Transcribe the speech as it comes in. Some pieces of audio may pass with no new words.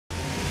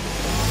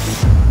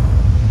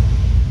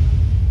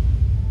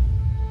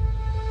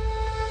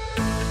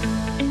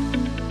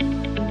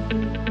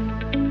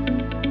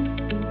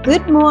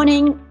Good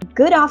morning,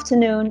 good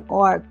afternoon,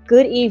 or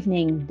good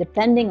evening,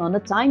 depending on the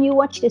time you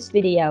watch this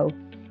video.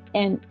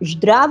 And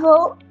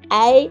zdravo,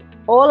 ai,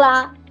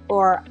 hola,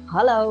 or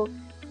hello,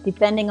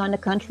 depending on the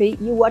country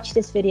you watch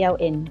this video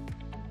in.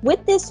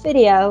 With this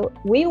video,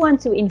 we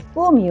want to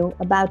inform you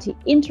about the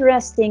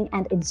interesting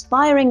and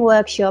inspiring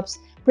workshops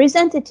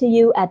presented to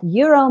you at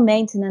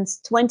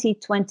EuroMaintenance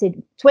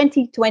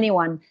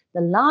 2021,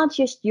 the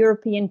largest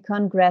European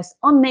Congress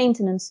on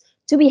maintenance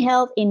to be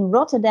held in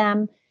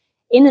Rotterdam,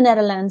 in the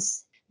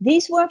Netherlands.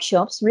 These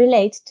workshops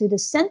relate to the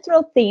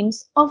central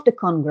themes of the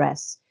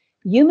Congress: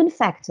 human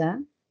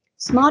factor,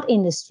 smart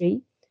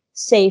industry,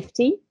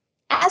 safety,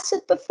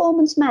 asset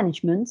performance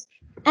management,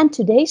 and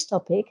today's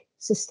topic,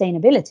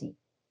 sustainability.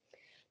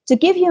 To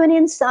give you an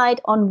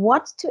insight on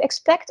what to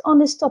expect on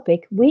this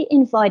topic, we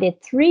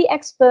invited 3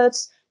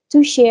 experts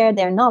to share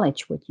their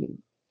knowledge with you.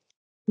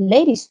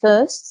 Ladies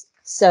first,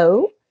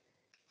 so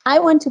I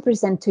want to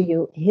present to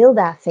you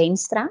Hilda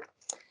Feenstra.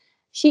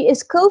 She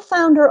is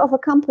co-founder of a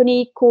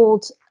company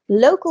called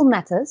Local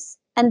Matters,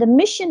 and the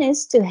mission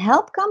is to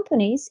help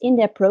companies in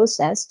their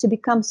process to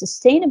become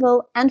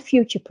sustainable and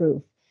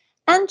future-proof.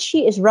 And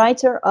she is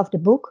writer of the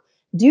book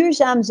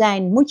Duurzaam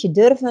zijn moet je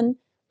durven,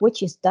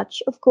 which is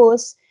Dutch, of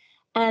course,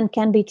 and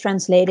can be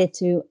translated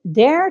to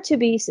Dare to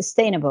be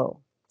Sustainable.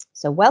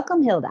 So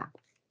welcome, Hilda.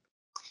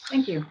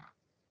 Thank you.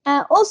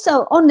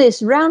 Also on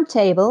this round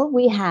table,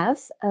 we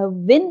have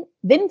Wim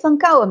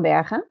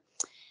Vancauweberghe.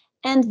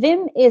 And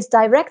Wim is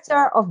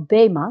director of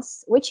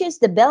BMAS, which is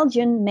the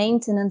Belgian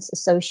Maintenance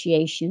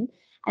Association.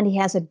 And he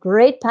has a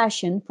great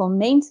passion for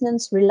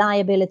maintenance,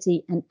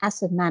 reliability, and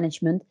asset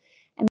management.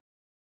 And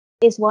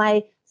that is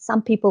why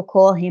some people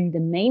call him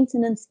the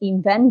maintenance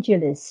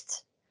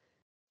evangelist.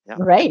 Yeah.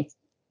 Right.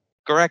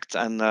 Correct.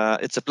 And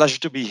it's a pleasure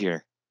to be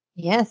here.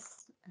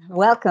 Yes.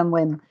 Welcome,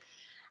 Wim.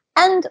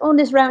 And on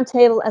this round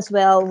table as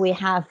well, we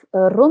have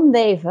Ron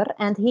Wever,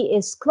 and he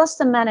is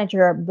cluster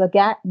manager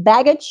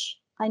baggage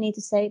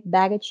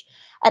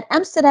at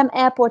Amsterdam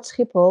Airport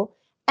Schiphol,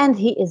 and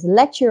he is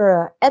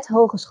lecturer at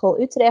Hogeschool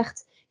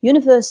Utrecht,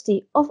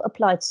 University of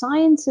Applied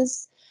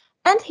Sciences,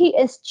 and he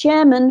is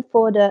chairman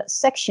for the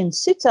section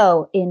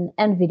SUTO in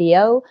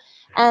NVDO,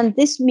 and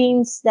this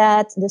means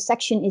that the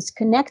section is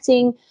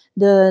connecting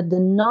the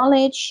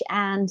knowledge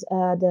and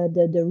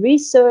the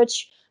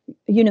research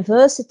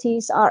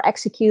universities are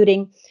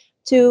executing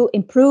to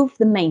improve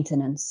the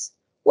maintenance.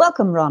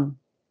 Welcome, Ron.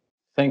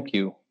 Thank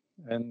you.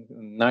 And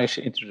nice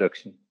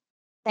introduction.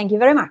 Thank you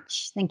very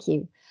much. Thank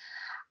you.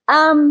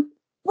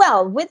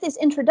 Well, with this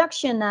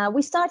introduction,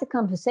 we start a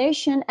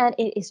conversation, and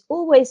it is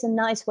always a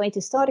nice way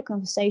to start a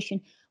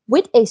conversation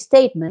with a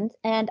statement.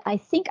 And I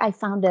think I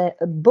found a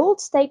bold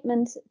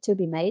statement to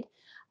be made.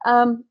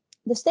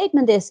 The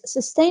statement is: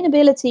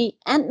 sustainability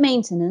and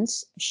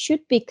maintenance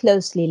should be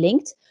closely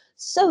linked.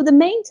 So the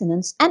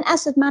maintenance and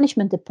asset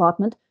management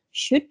department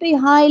should be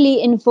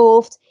highly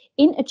involved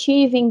in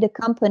achieving the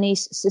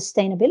company's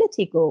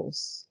sustainability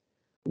goals.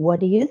 What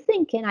do you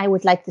think? And I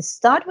would like to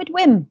start with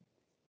Wim.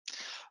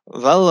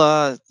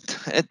 Well,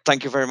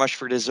 thank you very much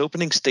for this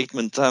opening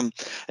statement.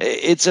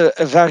 It's a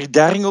very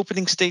daring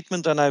opening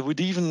statement, and I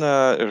would even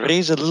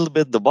raise a little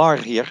bit the bar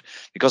here,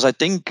 because I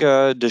think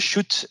the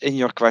should in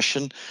your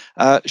question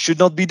should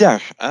not be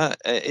there.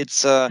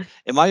 It's,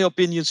 in my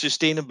opinion,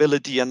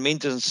 sustainability and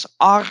maintenance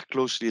are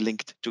closely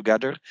linked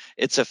together.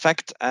 It's a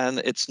fact, and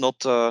it's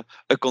not a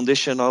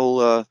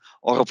conditional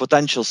or a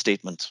potential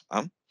statement.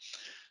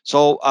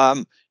 So,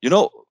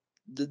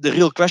 the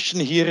real question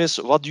here is,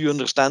 what do you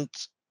understand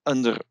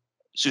under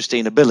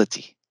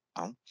sustainability?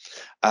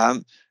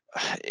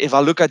 If I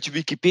look at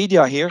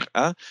Wikipedia here,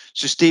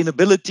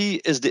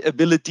 sustainability is the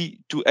ability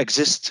to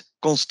exist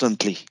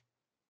constantly.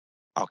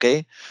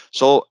 Okay,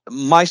 so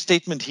my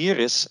statement here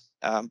is,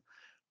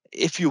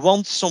 if you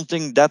want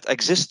something that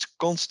exists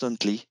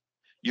constantly,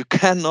 you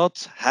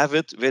cannot have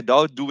it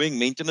without doing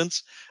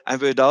maintenance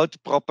and without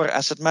proper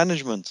asset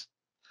management.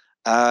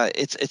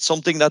 It's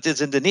something that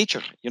is in the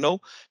nature.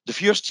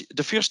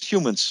 The first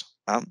humans,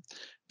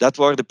 that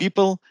were the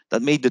people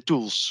that made the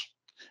tools,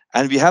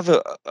 and we have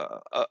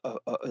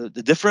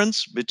the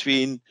difference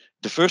between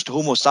the first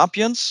Homo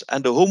sapiens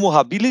and the Homo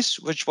habilis,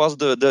 which was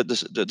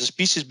the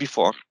species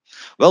before.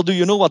 Well, do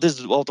you know what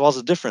was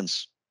the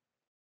difference?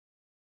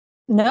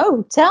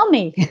 No, tell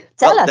me.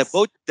 Tell us.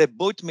 They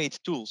both made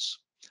tools,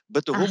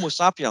 but the Homo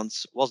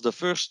sapiens was the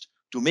first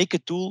to make a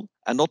tool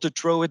and not to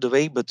throw it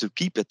away, but to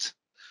keep it.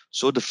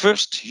 So the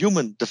first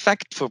human, the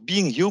fact for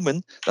being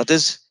human, that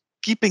is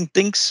keeping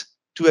things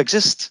to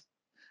exist.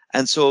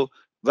 And so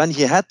when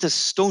he had this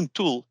stone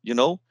tool, you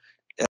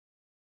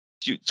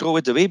throw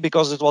it away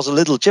because it was a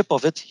little chip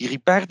of it. He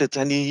repaired it,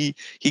 and he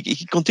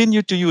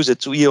continued to use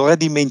it. So he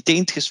already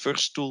maintained his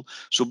first tool.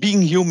 So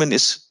being human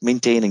is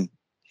maintaining.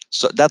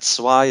 So that's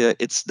why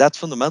it's that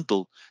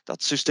fundamental that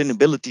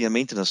sustainability and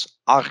maintenance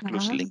are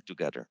closely linked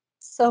together.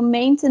 So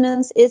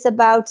maintenance is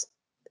about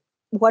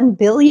 1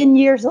 billion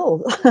years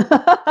old.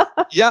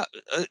 Yeah,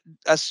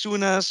 as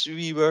soon as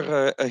we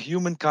were a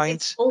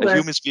humankind, a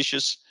human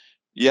species,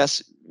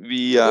 Yes,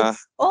 we.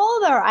 It's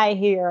older, I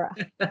hear.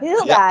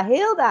 Hilda, Yeah.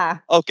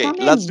 Hilda. Okay, Come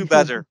let's in. do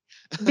better.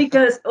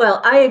 Because,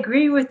 well, I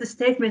agree with the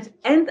statement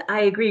and I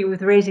agree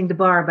with raising the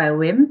bar by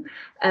Wim,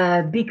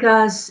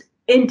 because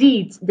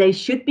indeed they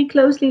should be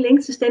closely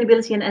linked,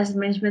 sustainability and asset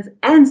management,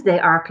 and they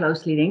are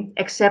closely linked,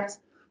 except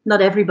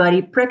not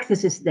everybody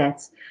practices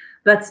that.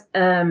 But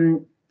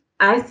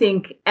I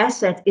think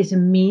asset is a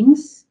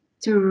means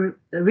to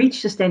reach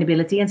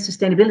sustainability, and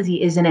sustainability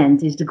is an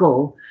end, is the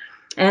goal.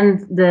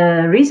 And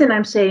the reason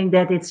I'm saying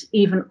that it's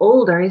even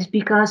older is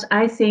because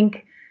I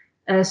think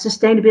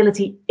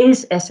sustainability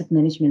is asset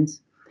management.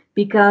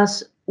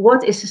 Because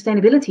what is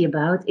sustainability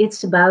about?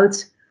 It's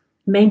about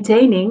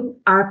maintaining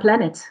our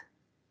planet.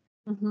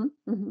 Mm-hmm,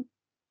 mm-hmm.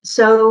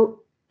 So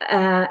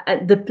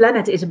the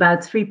planet is about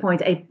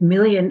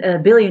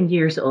 3.8 billion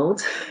years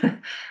old.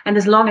 And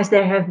as long as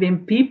there have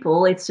been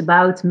people, it's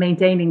about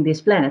maintaining this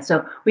planet.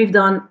 So we've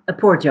done a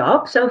poor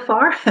job so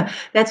far.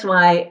 That's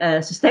why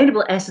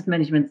sustainable asset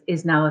management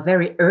is now a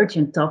very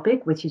urgent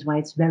topic, which is why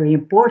it's very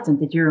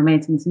important that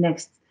Maintenance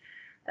Next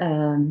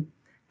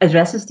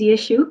addresses the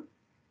issue.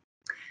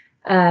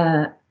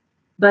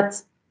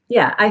 But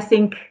yeah, I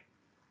think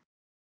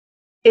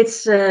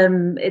it's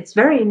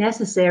very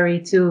necessary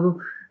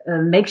to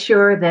make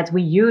sure that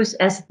we use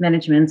asset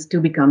management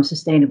to become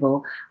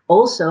sustainable.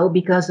 Also,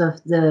 because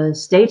of the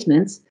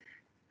statement,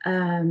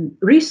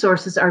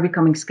 resources are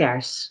becoming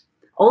scarce,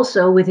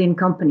 also within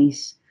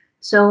companies.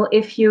 So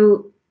if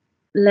you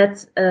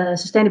let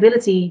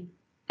sustainability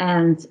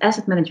and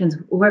asset management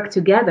work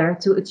together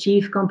to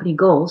achieve company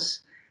goals,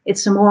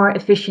 it's a more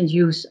efficient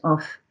use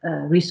of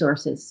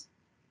resources.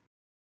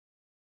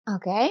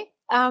 Okay.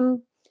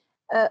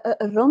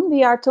 Ron,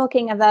 we are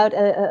talking about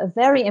a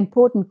very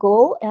important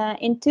goal.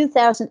 In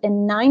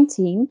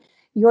 2019,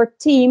 your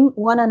team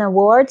won an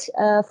award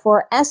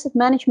for Asset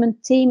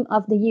Management Team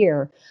of the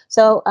Year.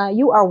 So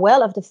you are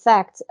well of the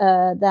fact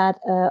that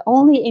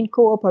only in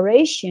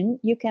cooperation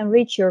you can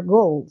reach your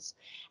goals.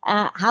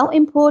 How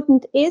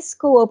important is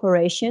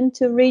cooperation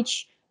to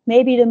reach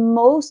maybe the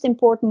most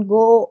important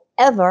goal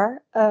ever,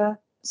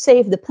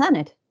 save the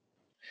planet?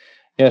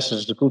 Yes,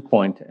 that's a good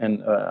point.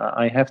 And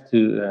I have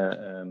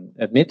to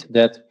admit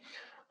that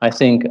I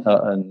think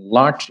a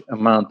large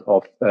amount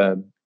of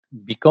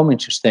becoming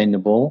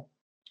sustainable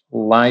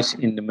lies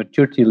in the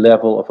maturity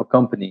level of a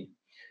company.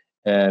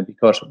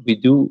 Because we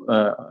do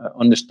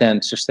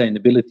understand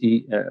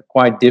sustainability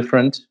quite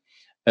different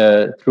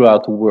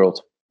throughout the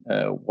world.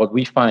 What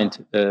we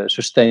find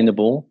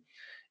sustainable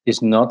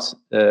is not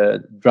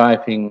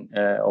driving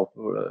or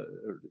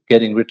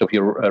getting rid of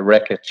your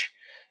wreckage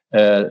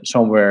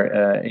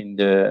somewhere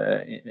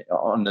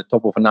on the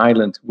top of an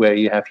island where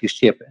you have your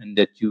ship and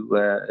that you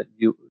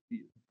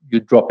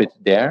drop it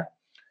there.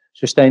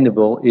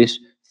 Sustainable is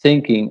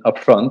thinking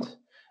upfront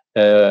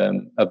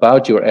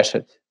about your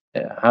asset,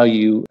 how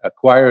you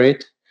acquire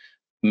it,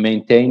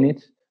 maintain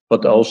it,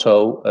 but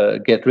also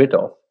get rid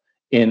of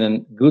in a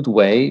good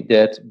way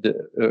that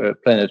the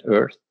planet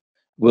Earth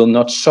will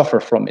not suffer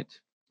from it.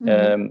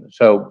 Mm-hmm.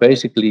 So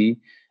basically,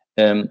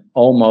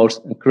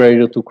 almost a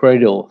cradle to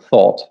cradle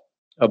thought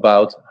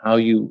about how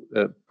you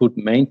put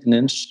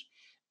maintenance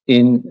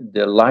in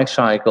the life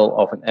cycle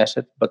of an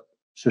asset, but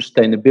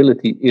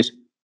sustainability is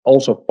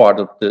also part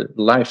of the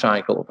life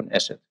cycle of an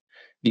asset,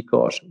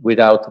 because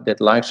without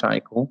that life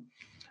cycle,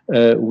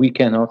 we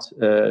cannot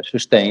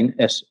sustain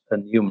as a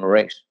human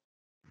race.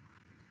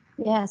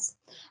 Yes,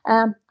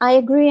 I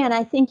agree, and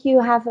I think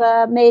you have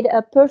made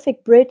a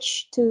perfect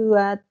bridge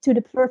to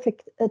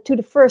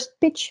the first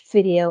pitch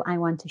video I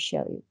want to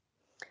show you.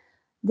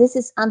 This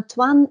is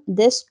Antoine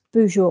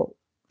Despujol.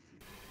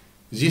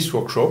 This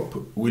workshop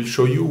will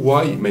show you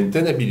why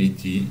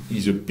maintainability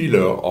is a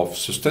pillar of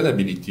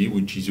sustainability,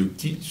 which is a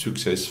key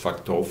success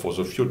factor for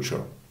the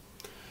future.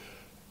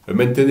 A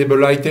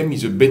maintainable item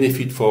is a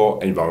benefit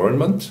for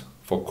environment,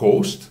 for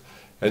cost,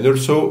 and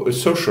also a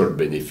social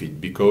benefit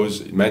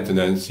because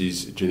maintenance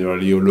is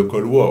generally a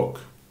local work.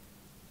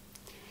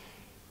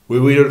 We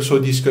will also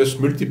discuss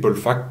multiple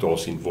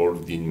factors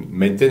involved in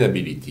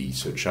maintainability,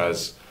 such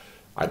as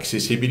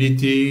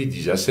accessibility,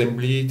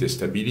 disassembly,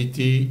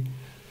 testability,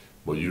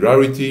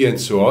 modularity, and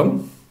so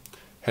on,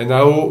 and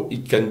how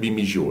it can be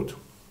measured.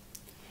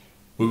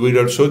 We will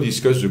also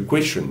discuss the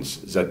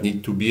questions that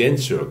need to be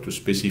answered to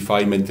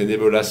specify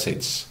maintainable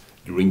assets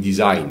during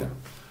design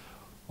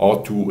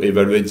or to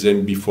evaluate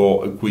them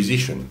before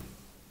acquisition.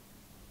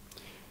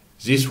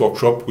 This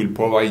workshop will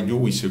provide you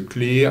with a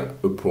clear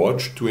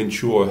approach to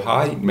ensure a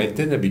high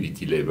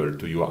maintainability level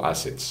to your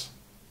assets.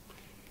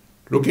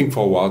 Looking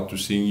forward to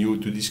seeing you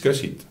to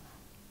discuss it.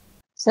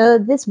 So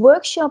this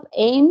workshop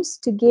aims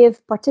to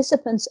give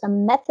participants a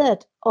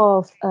method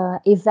of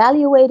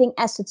evaluating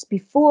assets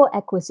before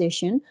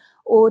acquisition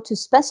or to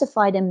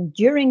specify them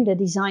during the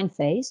design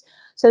phase.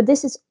 So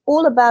this is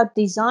all about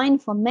design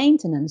for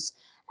maintenance.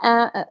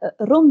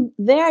 Ron,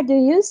 where do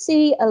you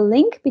see a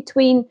link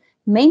between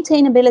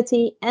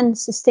maintainability and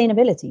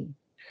sustainability?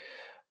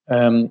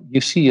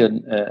 You see,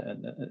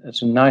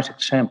 as a nice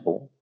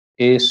example,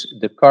 is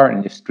the car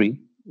industry,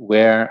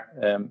 where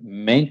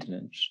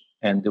maintenance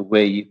and the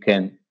way you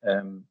can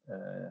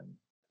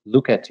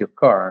look at your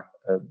car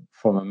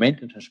from a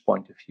maintenance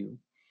point of view,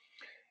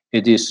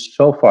 it is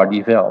so far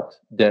developed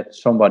that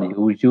somebody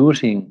who is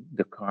using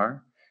the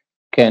car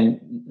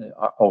can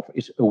or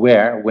is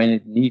aware when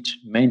it needs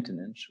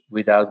maintenance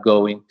without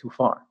going too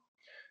far.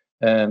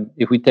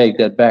 If we take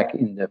that back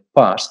in the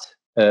past,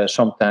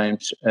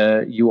 sometimes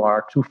you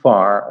are too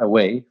far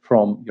away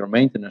from your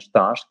maintenance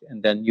task,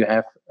 and then you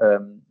have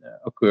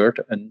occurred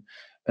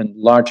a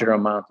larger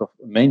amount of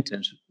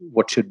maintenance,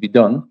 what should be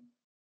done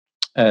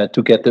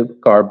to get the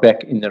car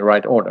back in the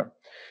right order.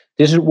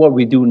 This is what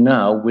we do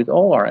now with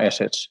all our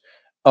assets.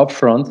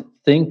 Upfront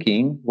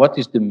thinking, what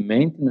is the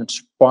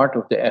maintenance part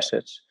of the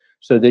assets,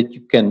 so that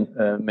you can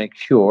make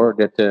sure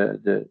that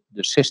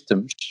the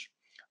systems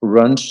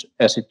runs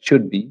as it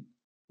should be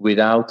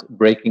without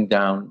breaking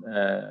down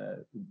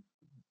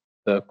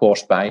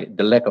caused by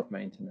the lack of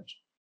maintenance.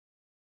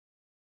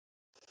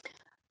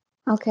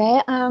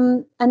 Okay,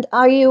 and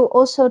are you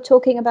also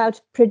talking about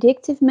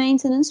predictive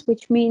maintenance,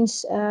 which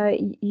means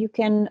you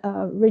can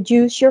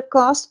reduce your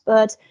cost,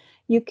 but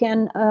you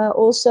can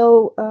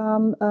also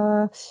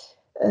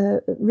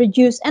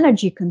reduce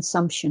energy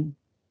consumption?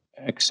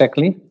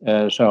 Exactly.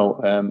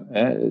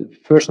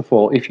 First of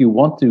all, if you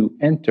want to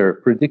enter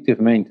predictive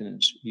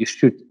maintenance, you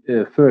should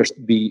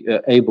first be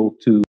able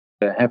to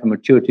have a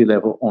maturity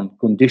level on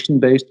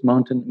condition-based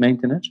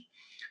maintenance,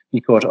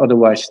 because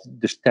otherwise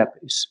the step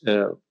is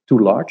too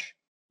large.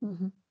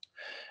 Mm-hmm.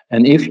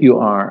 And if you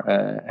are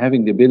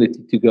having the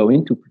ability to go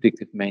into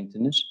predictive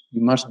maintenance,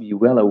 you must be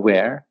well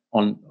aware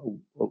on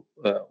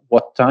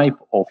what type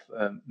of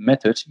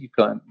methods you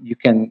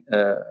can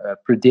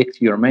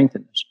predict your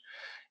maintenance.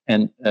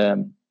 And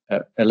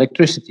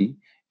electricity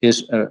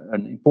is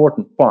an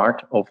important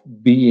part of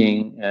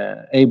being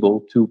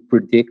able to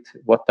predict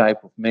what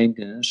type of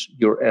maintenance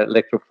your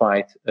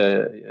electrified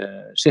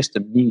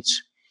system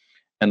needs.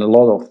 And a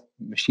lot of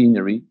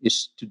machinery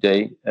is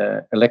today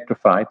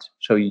electrified,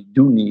 so you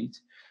do need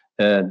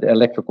the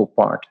electrical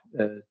part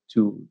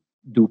to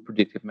do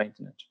predictive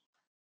maintenance.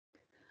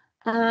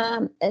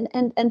 And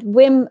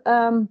Wim,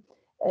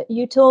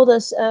 you told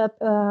us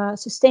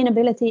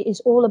sustainability is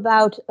all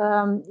about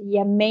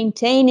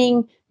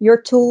maintaining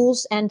your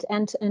tools and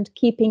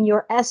keeping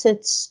your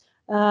assets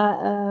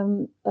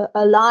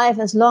alive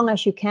as long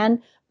as you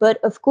can. But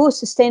of course,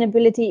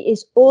 sustainability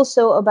is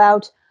also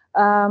about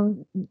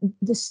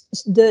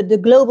the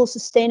global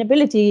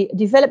sustainability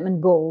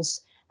development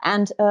goals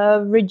and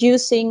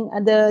reducing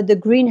the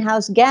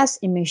greenhouse gas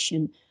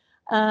emission.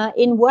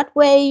 In what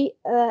way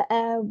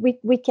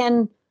we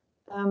can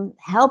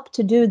help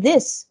to do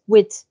this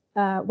with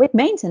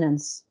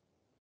maintenance?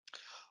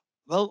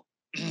 Well,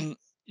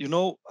 you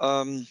know,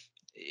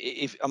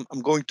 if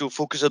I'm going to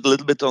focus a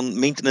little bit on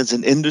maintenance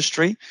in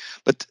industry,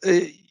 but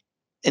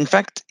in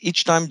fact,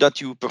 each time that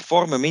you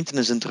perform a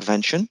maintenance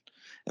intervention,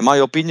 in my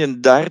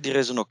opinion, there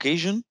is an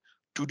occasion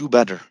to do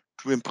better,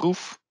 to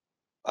improve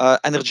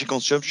energy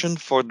consumption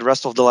for the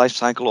rest of the life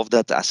cycle of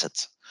that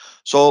asset.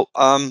 So,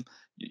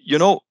 you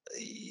know,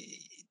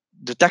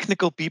 the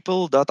technical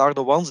people that are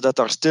the ones that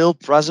are still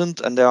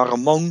present, and they are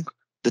among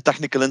the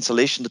technical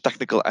installation, the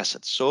technical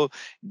assets. So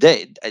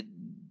they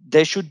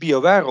should be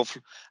aware of,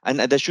 and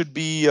they should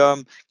be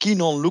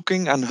keen on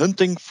looking and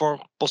hunting for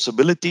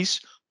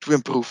possibilities to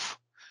improve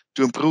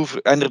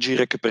energy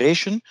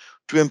recuperation,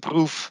 to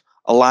improve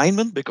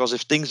alignment, because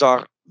if things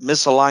are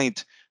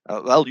misaligned,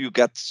 well, you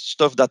get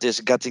stuff that is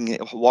getting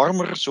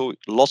warmer, so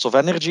loss of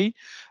energy.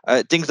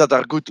 Things that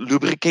are good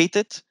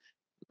lubricated,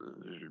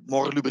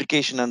 more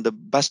lubrication, and the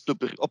best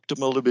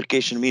optimal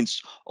lubrication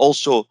means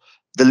also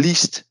the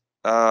least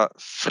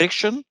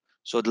friction.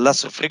 So the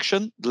lesser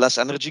friction, the less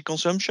energy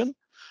consumption.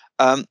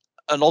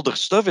 Another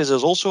stuff is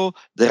also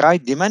the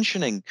right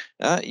dimensioning.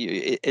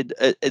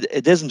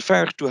 It isn't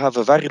fair to have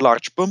a very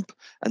large pump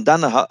and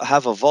then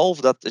have a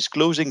valve that is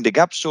closing the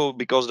gap, so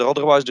because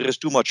otherwise there is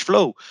too much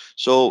flow.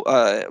 So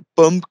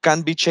pump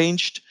can be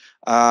changed.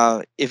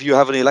 If you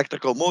have an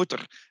electrical motor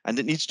and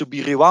it needs to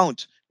be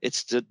rewound,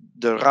 it's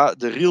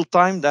the real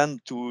time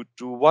then to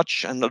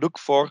watch and look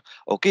for,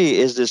 okay,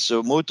 is this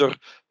motor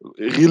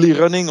really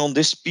running on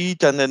this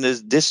speed, and then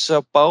is this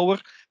power?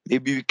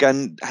 Maybe we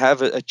can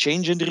have a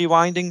change in the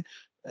rewinding,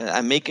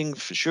 and making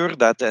sure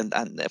that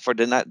and for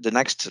the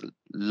next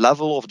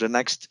level of the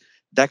next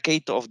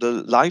decade of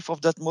the life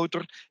of that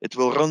motor, it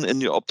will run in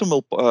the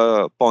optimal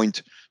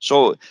point.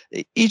 So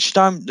each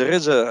time there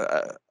is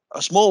a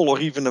small or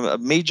even a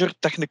major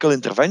technical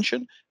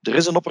intervention, there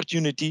is an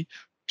opportunity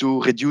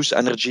to reduce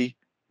energy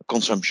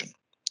consumption.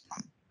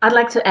 I'd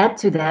like to add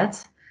to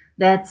that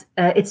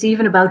it's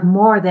even about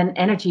more than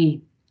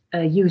energy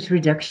use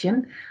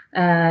reduction.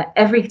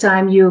 Every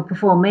time you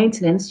perform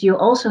maintenance, you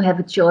also have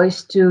a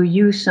choice to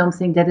use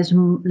something that is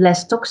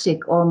less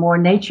toxic or more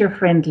nature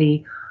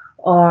friendly,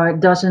 or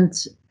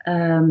doesn't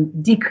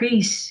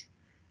decrease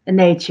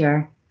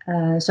nature.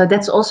 So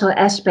that's also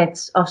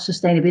aspects of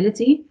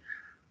sustainability.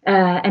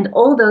 And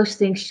all those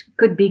things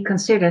could be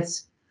considered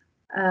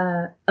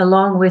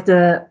along with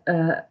the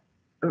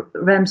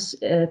RAMS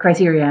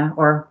criteria,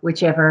 or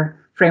whichever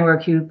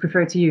framework you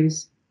prefer to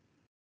use.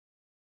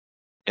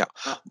 Yeah,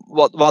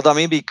 what I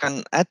maybe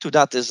can add to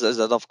that is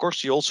that, of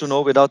course, you also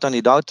know without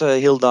any doubt,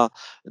 Hilda,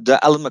 the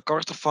Ellen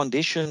MacArthur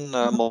Foundation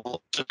model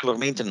of circular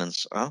maintenance.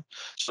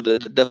 So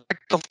the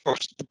fact, of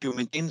course, that you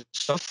maintain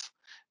stuff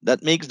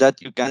that makes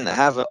that you can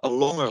have a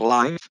longer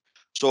life.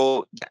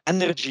 So the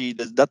energy,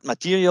 that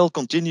material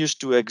continues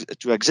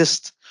to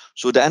exist.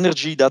 So the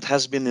energy that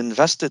has been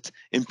invested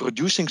in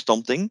producing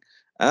something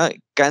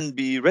can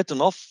be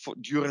written off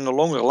during a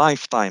longer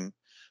lifetime.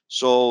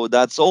 So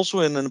that's also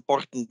an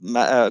important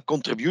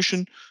contribution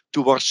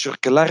towards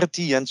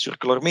circularity and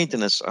circular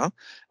maintenance.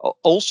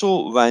 Also,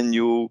 when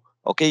you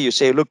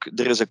say, look,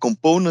 there is a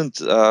component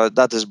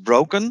that is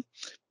broken.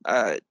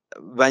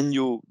 When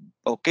you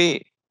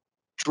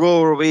throw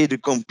away the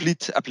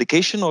complete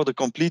application or the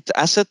complete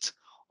asset,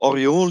 or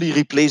you only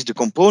replace the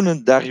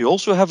component, there you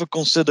also have a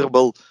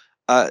considerable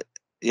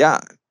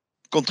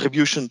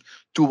contribution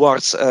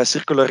towards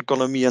circular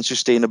economy and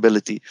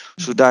sustainability.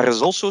 So there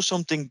is also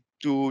something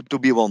to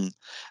be won.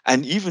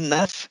 And even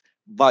if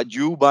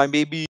by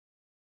maybe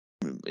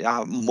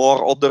more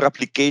other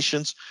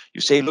applications,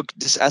 you say, look,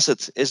 this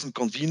asset isn't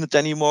convenient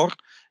anymore,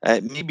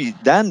 maybe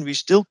then we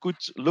still could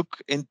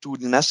look into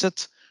an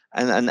asset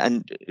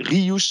and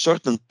reuse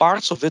certain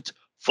parts of it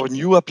for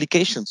new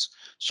applications.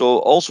 So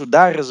also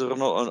there is a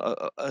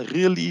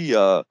really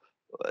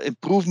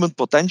improvement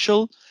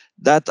potential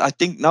that I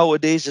think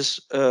nowadays is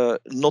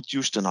not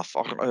used enough,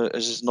 or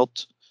is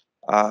not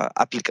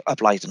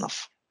applied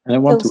enough. And I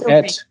want to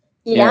add,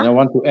 and I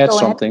want to add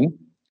something,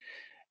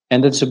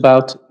 and it's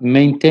about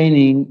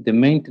maintaining the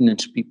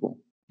maintenance people,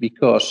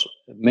 because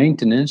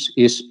maintenance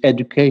is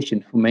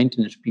education for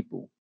maintenance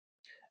people.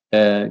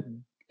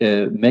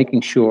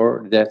 Making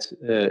sure that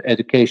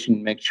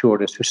education makes sure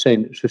that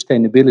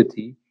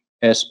sustainability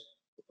as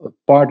a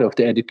part of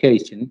the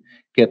education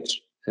gets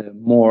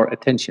more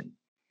attention.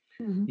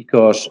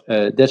 Because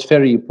that's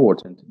very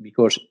important,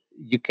 because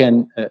you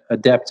can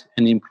adapt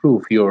and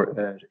improve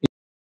your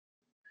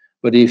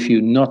but if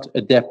you're not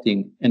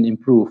adapting and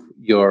improve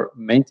your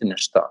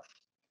maintenance stuff,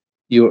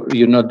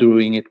 you're not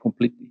doing it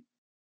completely.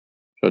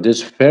 So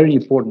that's a very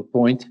important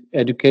point.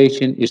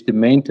 Education is the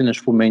maintenance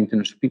for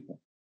maintenance people.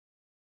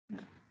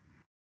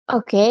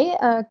 Okay,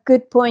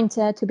 good point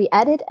to be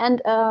added.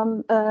 And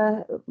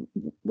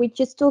we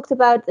just talked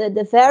about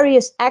the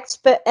various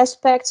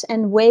aspects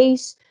and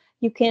ways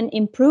you can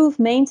improve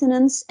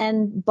maintenance,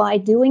 and by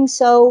doing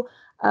so,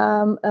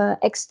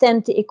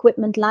 extend the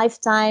equipment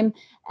lifetime,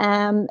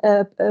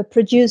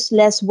 produce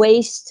less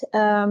waste,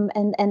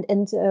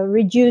 and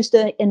reduce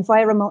the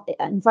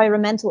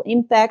environmental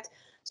impact.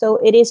 So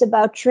it is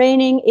about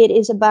training, it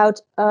is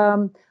about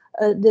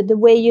the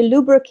way you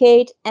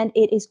lubricate, and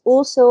it is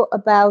also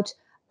about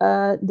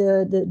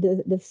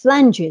the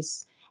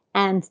flanges.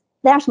 And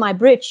there's my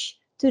bridge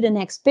to the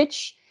next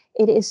pitch.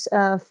 It is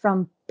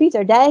from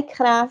Peter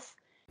Dijkgraaf.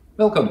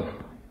 Welcome.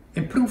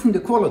 Improving the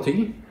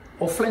quality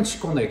of flange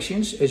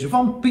connections is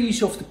one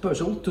piece of the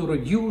puzzle to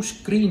reduce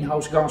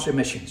greenhouse gas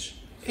emissions.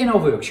 In our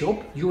workshop,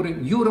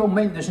 during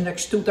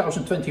EuroMaintenance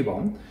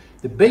 2021,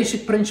 the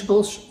basic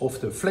principles of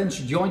the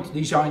flange joint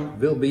design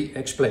will be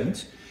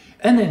explained,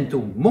 and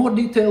into more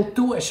detail,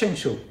 two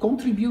essential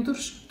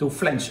contributors to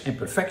flange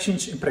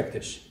imperfections in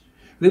practice.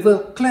 We will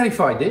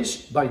clarify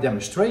this by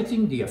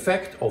demonstrating the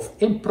effect of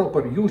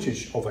improper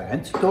usage of a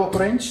hand torque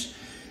wrench.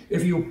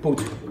 If you put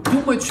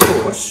too much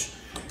force,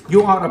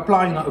 you are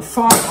applying a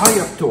far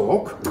higher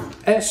torque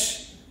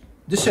as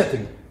the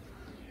setting.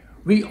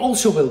 We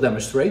also will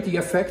demonstrate the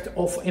effect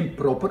of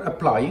improper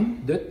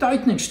applying the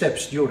tightening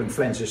steps during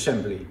flange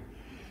assembly,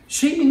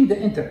 seeing the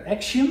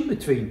interaction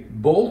between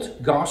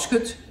bolt,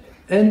 gasket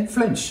and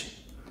flange.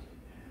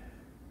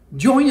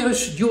 Join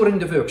us during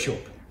the workshop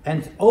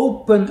and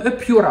open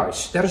up your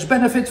eyes. There is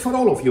benefit for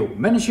all of you,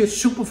 managers,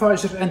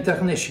 supervisors and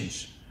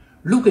technicians.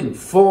 Looking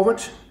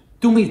forward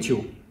to meet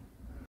you.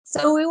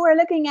 So we were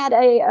looking at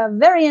a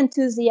very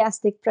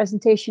enthusiastic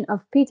presentation of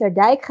Peter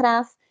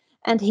Dijkgraaf,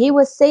 and he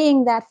was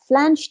saying that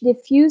flange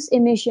diffuse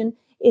emission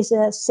is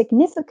a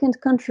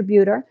significant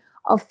contributor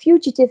of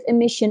fugitive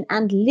emission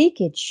and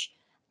leakage.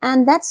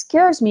 And that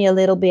scares me a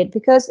little bit,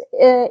 because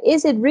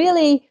is it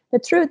really the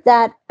truth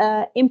that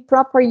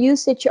improper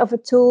usage of a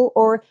tool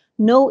or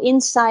no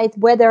insight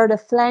whether the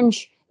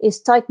flange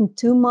is tightened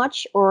too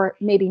much or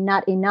maybe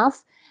not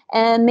enough,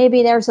 and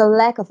maybe there's a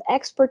lack of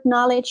expert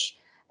knowledge,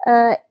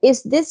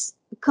 is this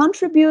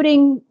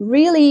contributing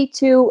really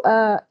to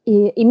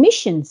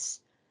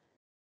emissions?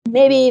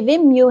 Maybe,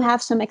 Wim, you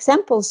have some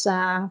examples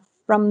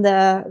from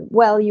the,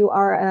 well, you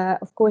are,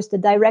 of course, the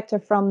director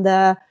from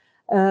the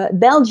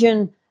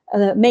Belgian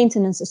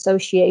Maintenance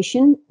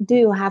Association. Do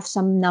you have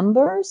some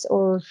numbers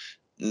or?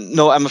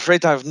 No, I'm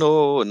afraid I have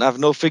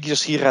no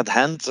figures here at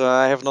hand.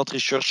 I have not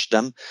researched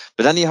them.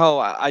 But anyhow,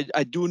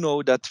 I do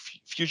know that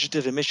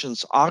fugitive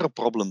emissions are a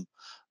problem.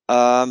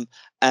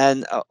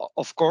 And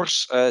of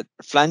course,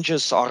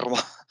 flanges are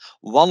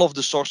one of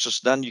the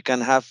sources. Then you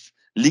can have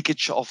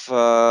leakage of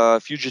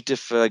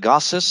fugitive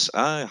gases,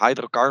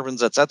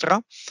 hydrocarbons,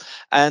 etc.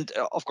 And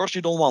of course,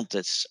 you don't want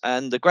this.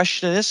 And the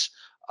question is,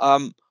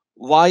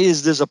 why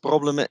is this a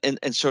problem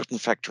in certain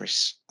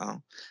factories?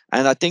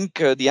 And I think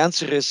the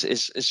answer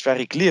is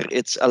very clear.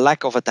 It's a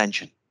lack of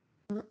attention.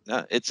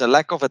 It's a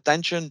lack of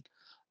attention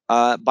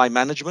by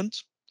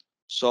management.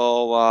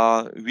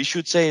 So we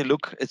should say,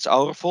 look, it's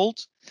our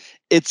fault.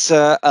 It's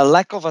a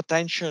lack of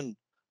attention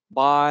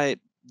by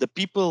the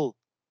people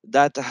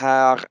that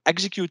are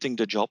executing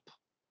the job.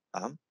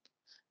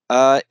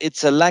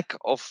 It's a lack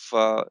of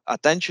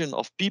attention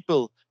of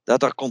people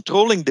that are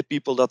controlling the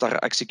people that are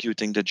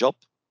executing the job.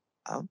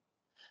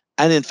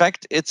 And in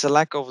fact, it's a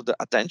lack of the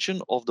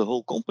attention of the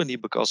whole company,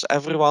 because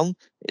everyone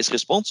is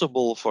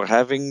responsible for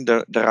having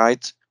the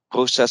right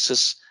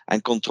processes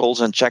and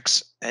controls and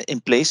checks in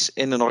place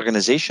in an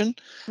organization.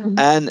 Mhm.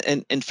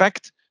 And in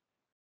fact,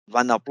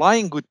 when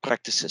applying good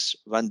practices,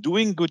 when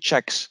doing good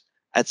checks,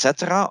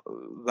 etc.,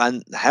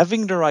 when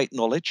having the right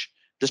knowledge,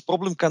 this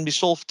problem can be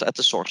solved at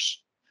the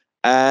source.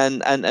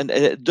 And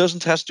it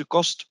doesn't have to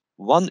cost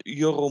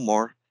 €1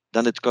 more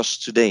than it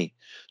costs today.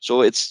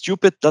 So it's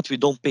stupid that we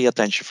don't pay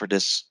attention for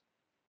this.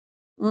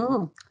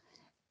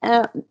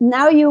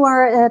 Now you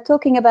are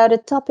talking about a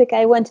topic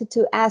I wanted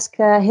to ask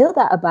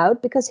Hilda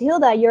about, because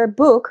Hilda, your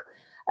book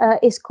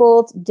is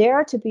called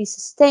Dare to be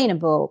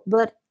Sustainable,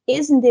 but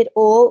isn't it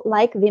all,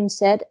 like Wim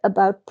said,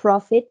 about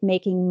profit,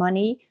 making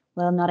money?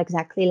 Well, not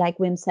exactly like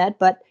Wim said,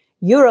 but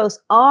euros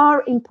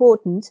are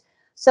important.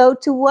 So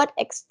to what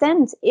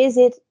extent is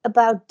it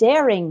about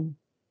daring?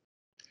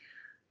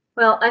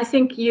 Well, I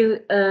think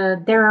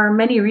there are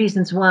many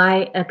reasons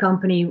why a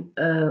company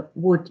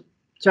would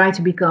try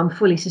to become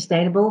fully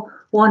sustainable.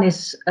 One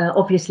is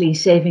obviously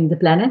saving the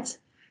planet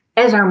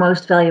as our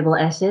most valuable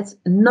asset.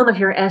 None of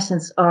your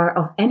assets are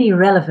of any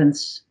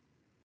relevance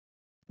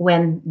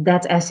when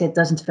that asset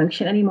doesn't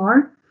function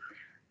anymore.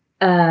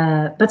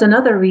 But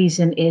another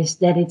reason is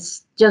that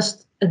it's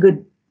just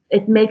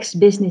it makes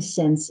business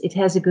sense. It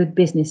has a good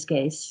business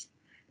case.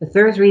 The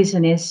third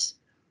reason is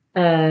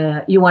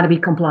you want to be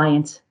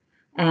compliant.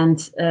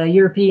 And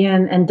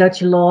European and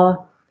Dutch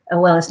law,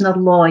 well, it's not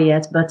law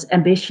yet, but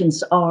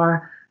ambitions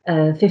are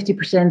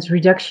 50%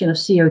 reduction of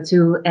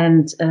CO2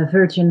 and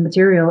virgin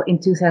material in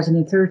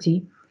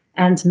 2030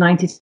 and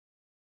 90%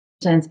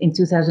 in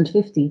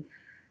 2050.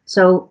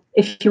 So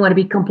if you want to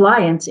be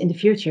compliant in the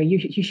future,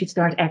 you should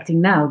start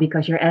acting now,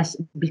 because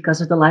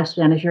of the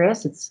lifespan of your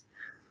assets.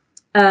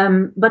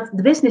 But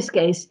the business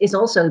case is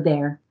also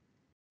there.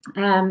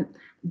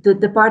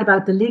 The part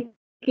about the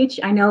leakage,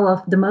 I know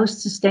of the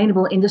most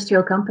sustainable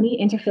industrial company,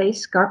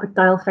 Interface Carpet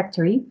Tile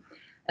Factory.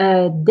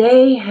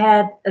 They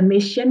had a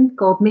mission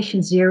called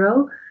Mission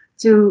Zero.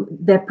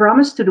 They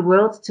promised to the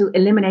world to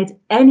eliminate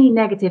any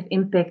negative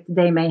impact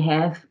they may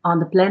have on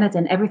the planet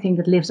and everything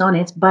that lives on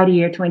it by the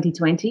year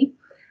 2020.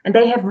 And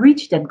they have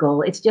reached that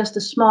goal. It's just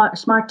a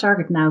smart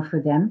target now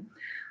for them,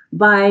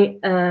 by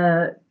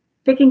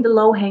picking the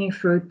low-hanging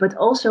fruit, but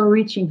also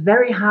reaching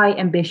very high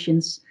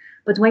ambitions.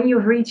 But when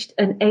you've reached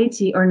an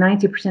 80 or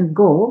 90%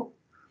 goal,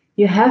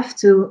 you have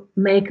to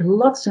make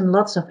lots and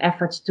lots of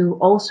efforts to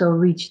also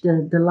reach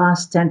the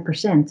last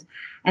 10%.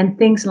 And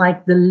things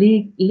like the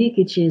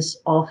leakages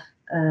of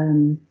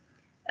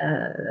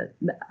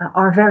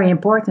are very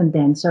important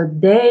then. So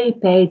they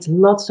paid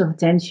lots of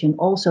attention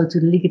also to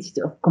the leakage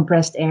of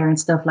compressed air and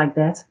stuff like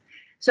that.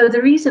 So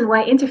the reason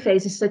why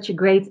Interface is such a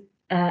great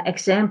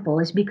example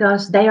is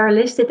because they are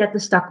listed at the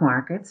stock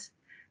market.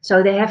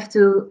 So they have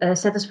to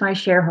satisfy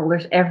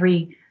shareholders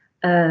every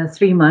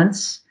 3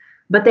 months.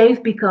 But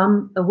they've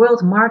become a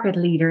world market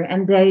leader,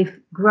 and they've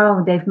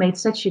grown. They've made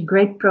such a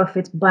great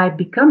profit by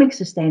becoming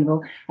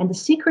sustainable. And the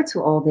secret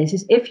to all this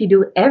is, if you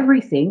do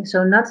everything,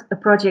 so not a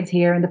project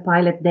here and a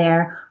pilot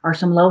there, or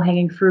some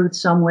low-hanging fruit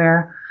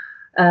somewhere,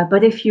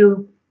 but if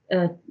you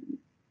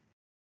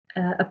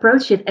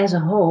approach it as a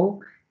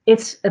whole,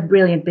 it's a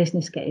brilliant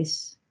business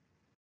case.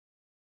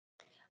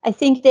 I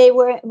think they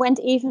went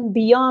even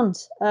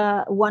beyond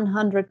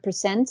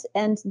 100%,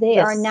 and they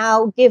are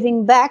now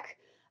giving back.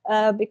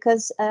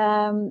 Because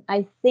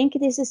I think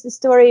this is the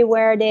story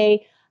where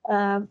they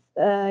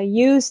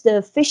use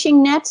the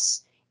fishing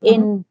nets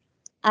in,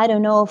 I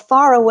don't know,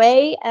 far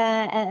away,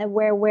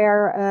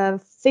 where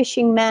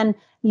fishing men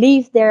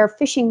leave their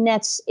fishing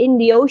nets in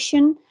the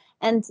ocean,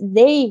 and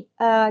they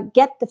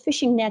get the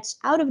fishing nets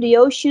out of the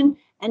ocean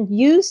and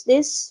use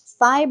this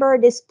fiber,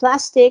 this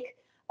plastic,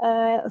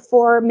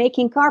 for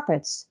making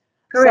carpets.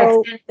 Correct.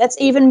 So that's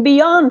even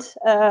beyond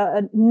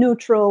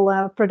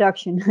neutral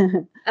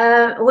production.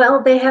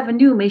 Well, they have a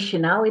new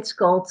mission now. It's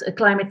called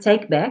Climate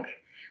Take Back,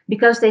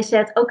 because they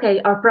said,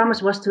 okay, our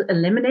promise was to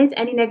eliminate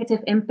any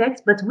negative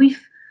impact, but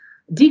we've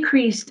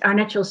decreased our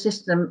natural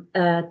system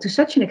to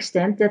such an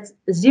extent that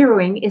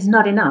zeroing is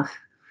not enough.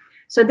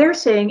 So they're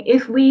saying,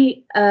 if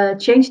we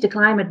change the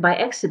climate by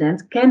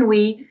accident, can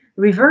we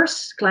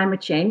reverse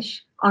climate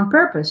change on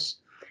purpose?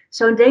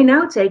 So they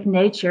now take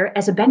nature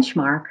as a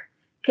benchmark.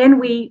 Can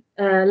we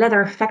let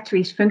our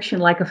factories function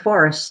like a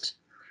forest?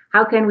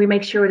 How can we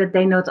make sure that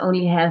they not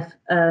only have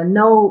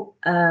no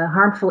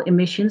harmful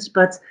emissions,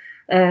 but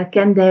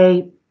can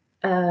they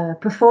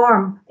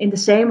perform in the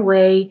same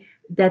way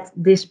that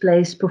this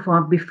place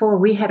performed before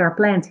we had our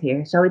plant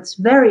here. So it's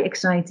very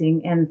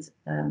exciting. And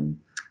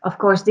of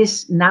course,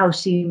 this now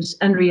seems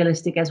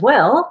unrealistic as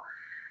well,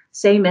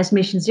 same as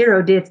Mission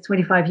Zero did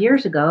 25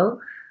 years ago,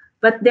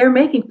 but they're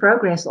making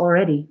progress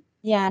already.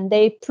 Yeah, and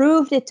they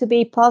proved it to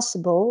be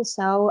possible.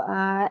 So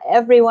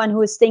everyone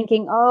who is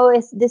thinking, oh,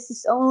 this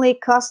is only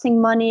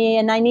costing money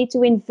and I need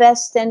to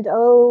invest and,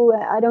 oh,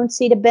 I don't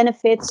see the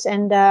benefits.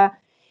 And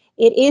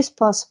it is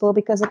possible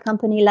because a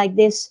company like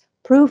this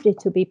proved it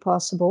to be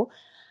possible.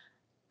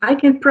 I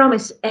can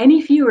promise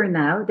any viewer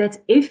now that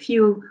if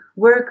you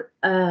work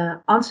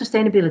on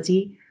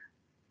sustainability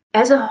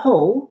as a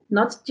whole,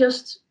 not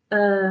just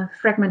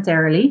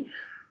fragmentarily,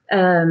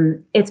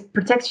 it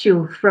protects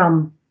you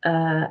from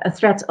a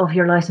threat of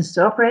your license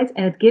to operate,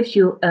 and it gives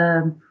you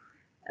a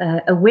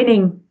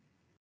winning.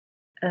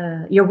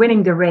 You're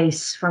winning the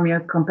race from your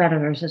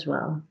competitors as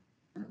well.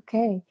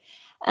 Okay.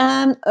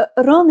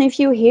 Ron, if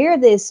you hear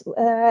this,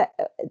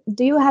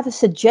 do you have a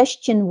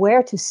suggestion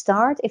where to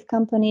start if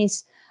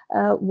companies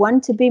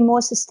want to be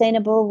more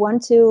sustainable,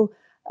 want to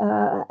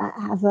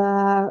have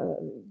a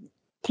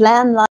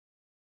plan? Like,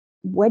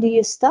 where do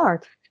you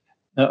start?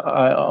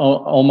 I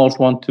almost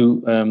want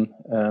to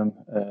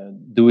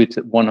do it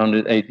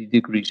 180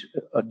 degrees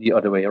the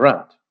other way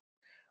around.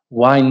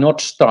 Why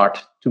not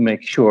start to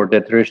make sure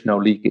that there is no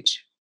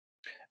leakage?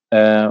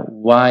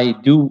 Why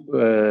do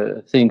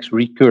things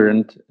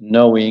recurrent,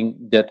 knowing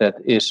that that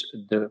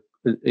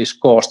is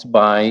caused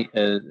by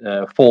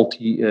a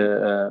faulty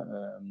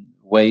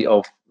way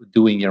of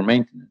doing your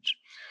maintenance?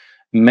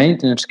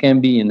 Maintenance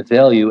can be in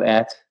value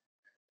add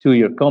to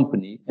your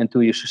company and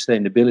to your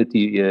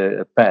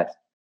sustainability path.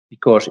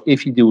 Because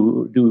if you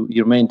do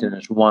your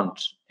maintenance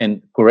once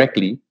and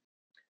correctly,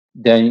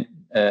 then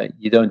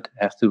you don't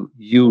have to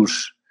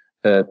use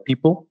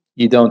people.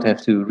 You don't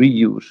have to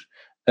reuse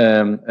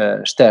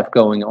staff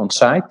going on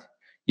site.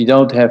 You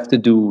don't have to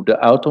do the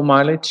auto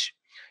mileage.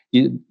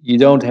 You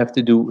don't have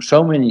to do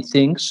so many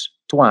things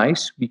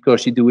twice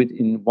because you do it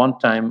in one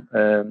time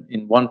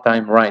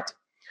right.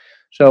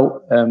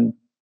 So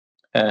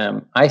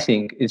I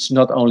think it's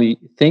not only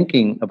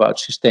thinking about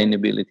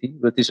sustainability,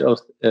 but it's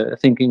also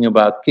thinking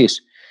about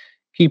KISS.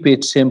 Keep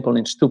it simple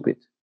and stupid.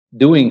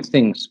 Doing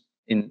things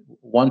in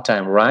one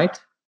time right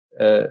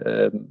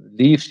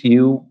leaves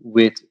you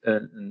with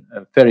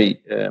a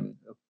very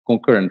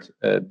concurrent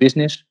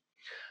business,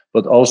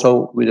 but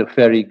also with a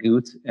very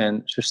good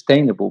and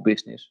sustainable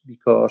business,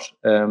 because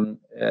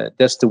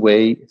that's the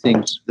way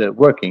things are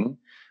working,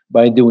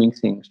 by doing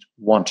things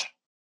once.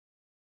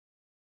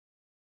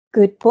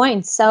 Good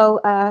point.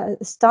 So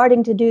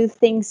starting to do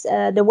things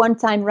the one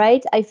time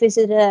right. I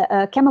visited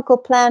a chemical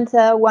plant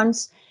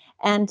once,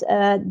 and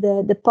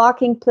the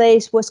parking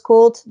place was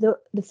called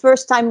the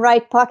first time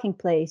right parking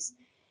place.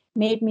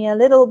 Made me a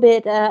little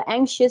bit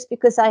anxious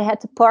because I had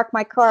to park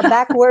my car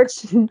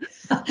backwards,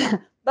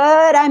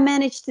 but I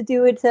managed to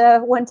do it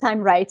one time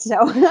right. So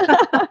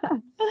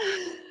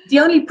the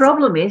only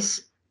problem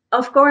is,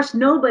 of course,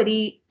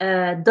 nobody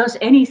does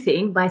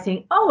anything by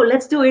saying, oh,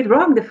 let's do it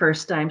wrong the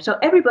first time. So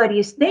everybody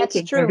is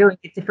thinking they're doing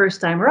it the first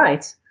time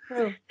right.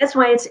 True. That's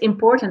why it's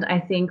important, I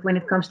think, when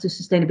it comes to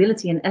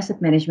sustainability and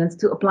asset management,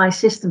 to apply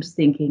systems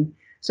thinking.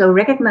 So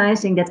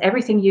recognizing that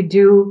everything you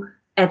do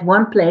at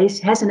one place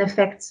has an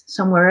effect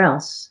somewhere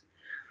else.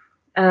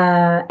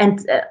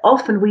 And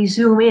often we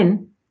zoom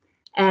in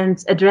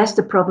and address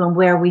the problem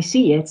where we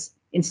see it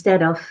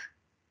instead of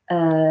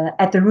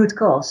at the root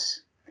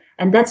cause.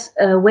 And that's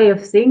a way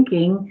of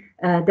thinking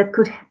that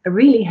could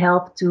really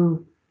help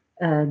to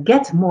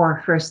get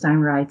more first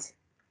time right.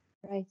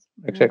 Right.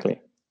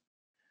 Exactly.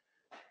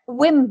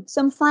 Wim,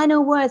 some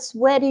final words.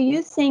 Where do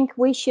you think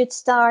we should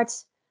start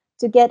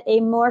to get a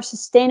more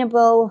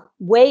sustainable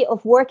way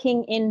of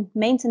working in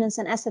maintenance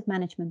and asset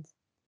management?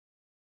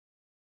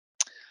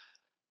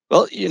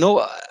 Well, you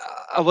know,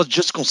 I was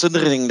just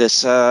considering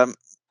this. The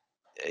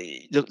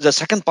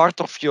second part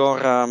of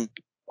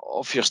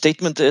your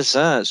statement is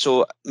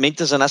so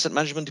maintenance and asset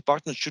management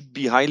departments should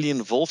be highly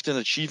involved in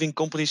achieving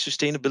company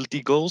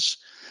sustainability goals.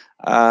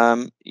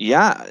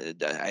 Yeah,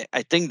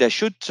 I think they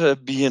should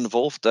be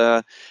involved.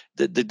 The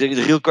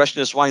real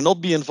question is why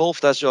not be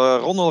involved, as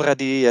Ron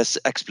already has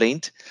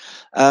explained.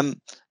 And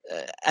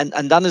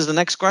then is the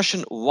next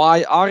question: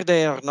 why are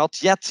they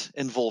not yet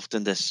involved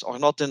in this, or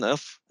not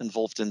enough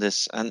involved in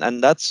this?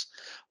 And that's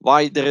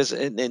why there is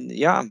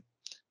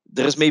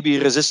there is maybe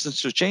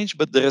resistance to change,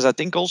 but there is, I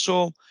think,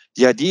 also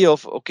the idea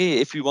of, okay,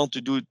 if we want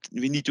to do it,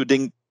 we need to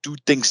do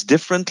things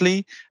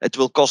differently. It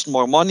will cost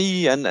more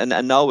money, and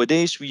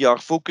nowadays we are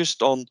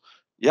focused on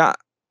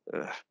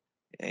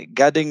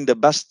getting the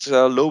best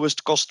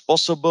lowest cost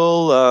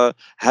possible,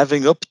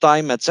 having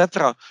uptime,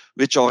 etc.,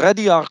 which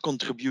already are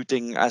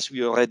contributing, as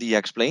we already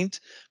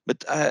explained.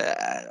 But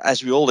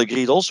as we all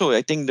agreed also,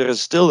 I think there is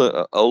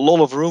still a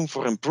lot of room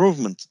for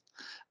improvement.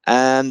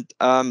 And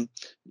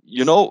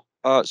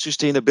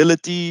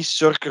sustainability,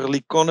 circular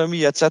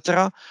economy,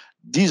 etc.,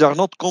 these are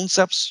not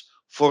concepts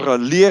for a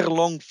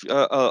long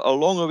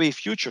away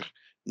future.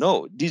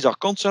 No, these are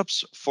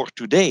concepts for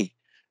today.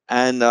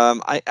 And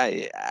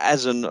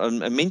as a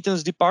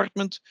maintenance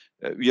department,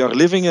 we are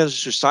living in a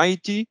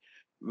society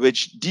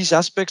which these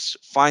aspects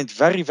find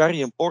very,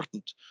 very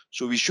important.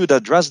 So we should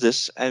address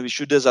this, and we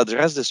should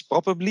address this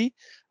properly,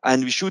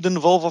 and we should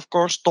involve, of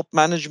course, top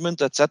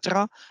management,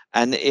 etc.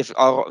 And if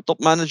our top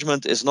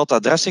management is not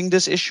addressing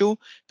this issue,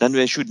 then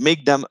we should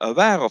make them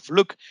aware of,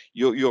 look,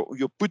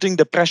 you're putting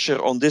the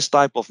pressure on this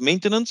type of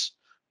maintenance.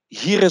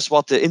 Here is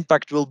what the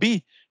impact will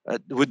be.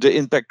 The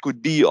impact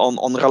could be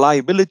on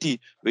reliability,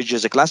 which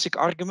is a classic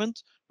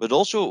argument, but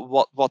also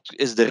what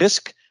is the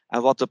risk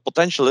and what the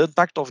potential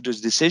impact of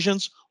those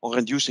decisions on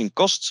reducing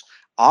costs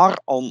are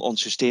on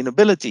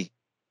sustainability.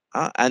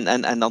 And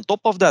on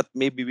top of that,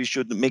 maybe we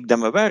should make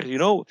them aware,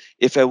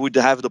 if I would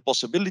have the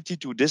possibility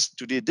to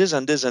do this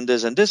and this and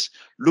this and this,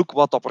 look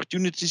what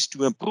opportunities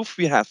to improve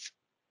we have.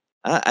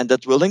 And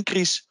that will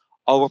increase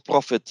our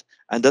profit,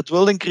 and that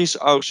will increase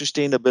our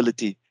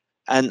sustainability.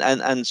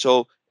 And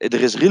so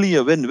there is really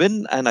a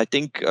win-win. And I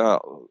think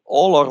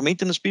all our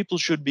maintenance people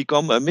should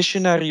become a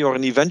missionary or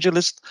an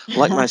evangelist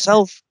like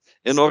myself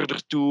in order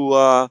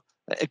to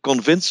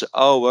convince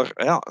our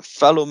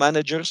fellow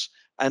managers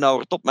and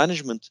our top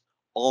management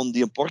on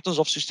the importance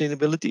of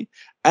sustainability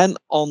and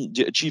on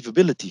the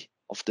achievability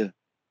of the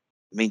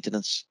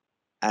maintenance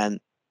and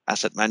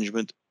asset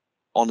management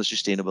on a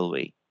sustainable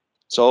way.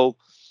 So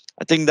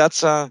I think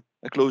that's a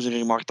closing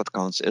remark that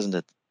counts, isn't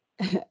it?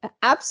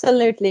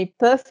 Absolutely.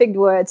 Perfect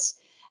words.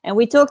 And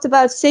we talked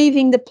about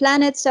saving the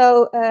planet,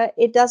 so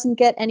it doesn't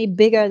get any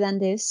bigger than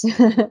this.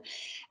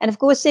 And of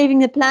course, saving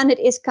the planet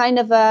is kind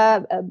of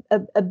a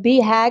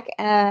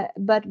BHAG,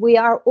 but we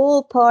are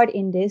all part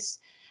in this.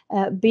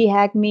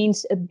 BHAG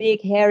means a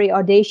big, hairy,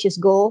 audacious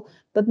goal.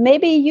 But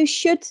maybe you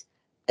should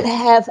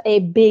have a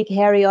big,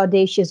 hairy,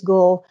 audacious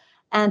goal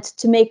and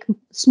to make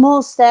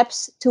small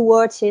steps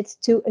towards it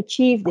to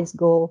achieve this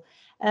goal.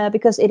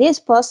 Because it is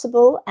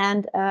possible,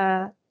 and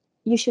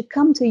you should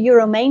come to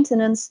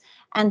EuroMaintenance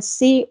and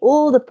see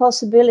all the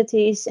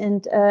possibilities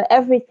and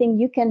everything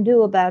you can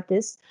do about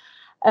this.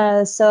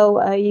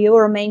 So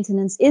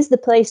EuroMaintenance is the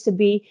place to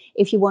be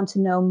if you want to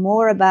know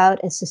more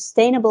about a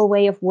sustainable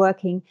way of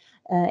working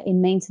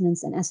in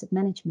maintenance and asset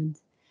management.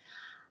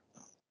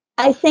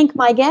 I thank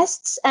my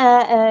guests.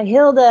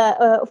 Hilda,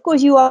 of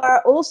course, you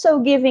are also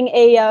giving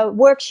a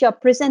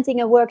workshop, presenting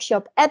a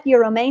workshop at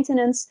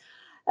EuroMaintenance.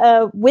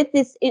 With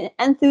this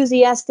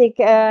enthusiastic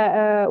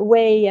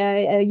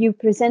way you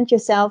present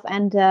yourself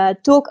and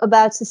talk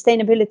about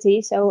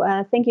sustainability. So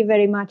thank you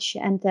very much,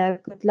 and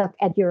good luck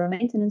at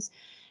EuroMaintenance.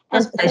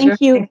 And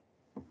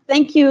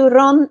thank you,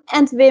 Ron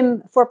and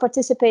Wim, for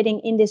participating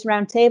in this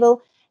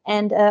roundtable.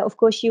 And of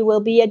course, you will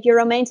be at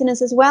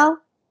EuroMaintenance as well.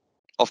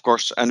 Of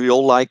course, and we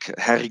all like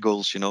hairy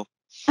goals,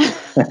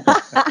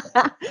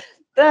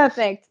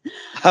 Perfect.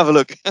 Have a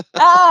look.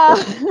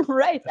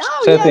 Right.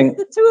 Oh, yes,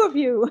 the two of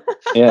you.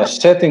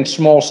 Setting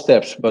small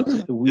steps, but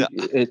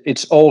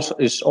it's all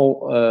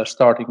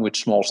starting with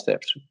small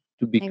steps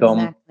to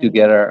become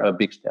together a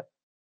big step.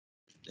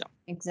 Yeah,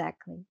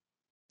 exactly.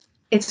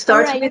 It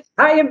starts with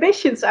high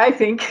ambitions, I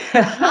think.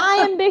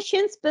 High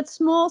ambitions, but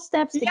small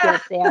steps to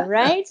get there,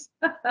 right?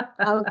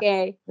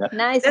 Okay. Yeah.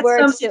 Nice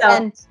words to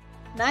end.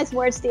 Nice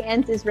words to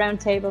end this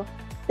roundtable.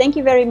 Thank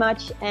you very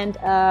much, and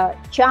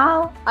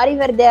ciao,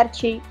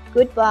 arrivederci,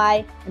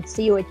 goodbye, and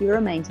see you at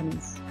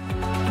EuroMaintenance.